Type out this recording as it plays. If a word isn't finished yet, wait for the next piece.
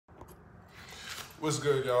What's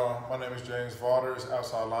good, y'all? My name is James Vaughters,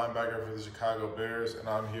 outside linebacker for the Chicago Bears, and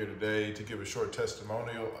I'm here today to give a short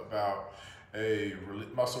testimonial about a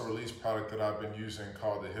muscle release product that I've been using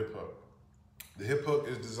called the hip hook. The hip hook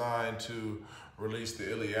is designed to release the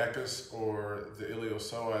iliacus, or the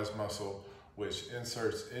psoas muscle, which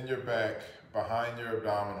inserts in your back behind your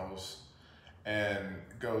abdominals and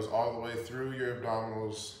goes all the way through your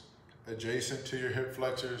abdominals, adjacent to your hip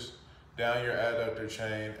flexors, down your adductor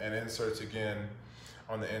chain, and inserts again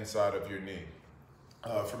on the inside of your knee.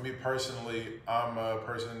 For me personally, I'm a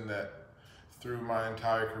person that through my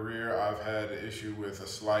entire career, I've had an issue with a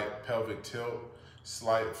slight pelvic tilt,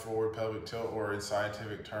 slight forward pelvic tilt, or in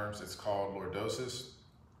scientific terms, it's called lordosis.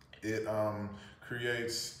 It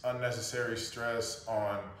creates unnecessary stress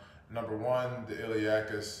on, number one, the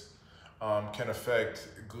iliacus, can affect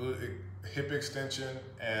hip extension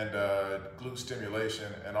and glute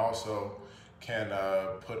stimulation, and also can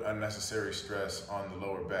put unnecessary stress on the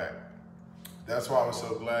lower back. That's why I was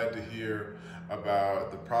so glad to hear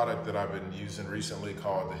about the product that I've been using recently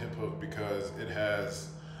called the hip hook, because it has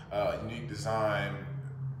a unique design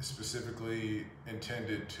specifically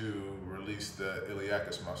intended to release the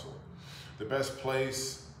iliacus muscle. The best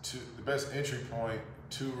entry point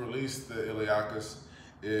to release the iliacus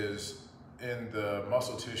is in the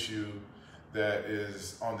muscle tissue that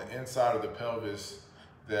is on the inside of the pelvis,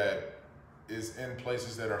 that is in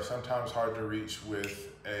places that are sometimes hard to reach with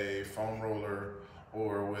a foam roller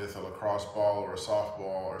or with a lacrosse ball or a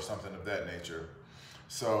softball or something of that nature.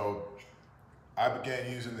 So I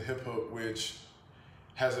began using the hip hook, which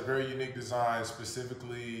has a very unique design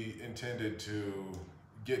specifically intended to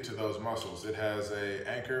get to those muscles. It has an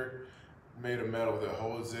anchor made of metal that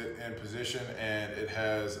holds it in position, and it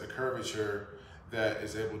has a curvature that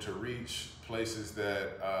is able to reach places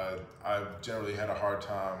that I've generally had a hard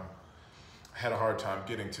time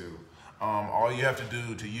getting to. All you have to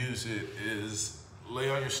do to use it is lay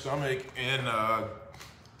on your stomach and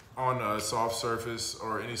on a soft surface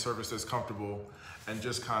or any surface that's comfortable, and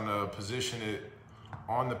just kind of position it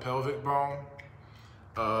on the pelvic bone,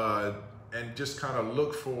 and just kind of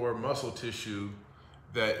look for muscle tissue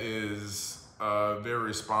that is very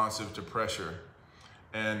responsive to pressure.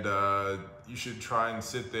 And you should try and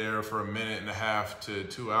sit there for 1.5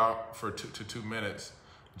 to 2 minutes,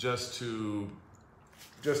 just to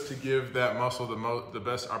give that muscle the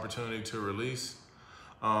best opportunity to release.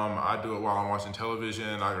 I do it while I'm watching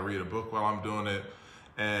television. I can read a book while I'm doing it,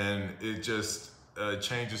 and it just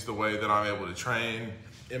changes the way that I'm able to train,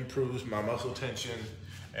 improves my muscle tension,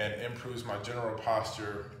 and improves my general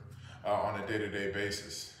posture on a day-to-day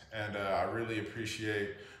basis. And I really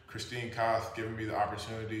appreciate Christine Koth giving me the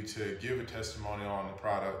opportunity to give a testimonial on the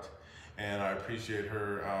product, and I appreciate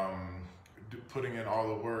her putting in all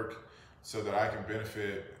the work so that I can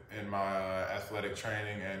benefit in my athletic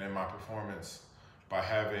training and in my performance by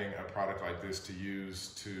having a product like this to use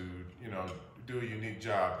to, do a unique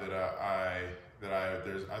job that I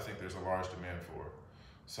think there's a large demand for.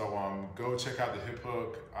 So go check out the hip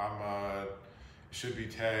hook. Should be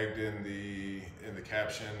tagged in the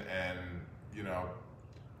caption, and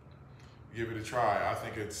give it a try. I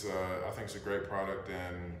think it's a great product,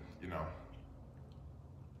 and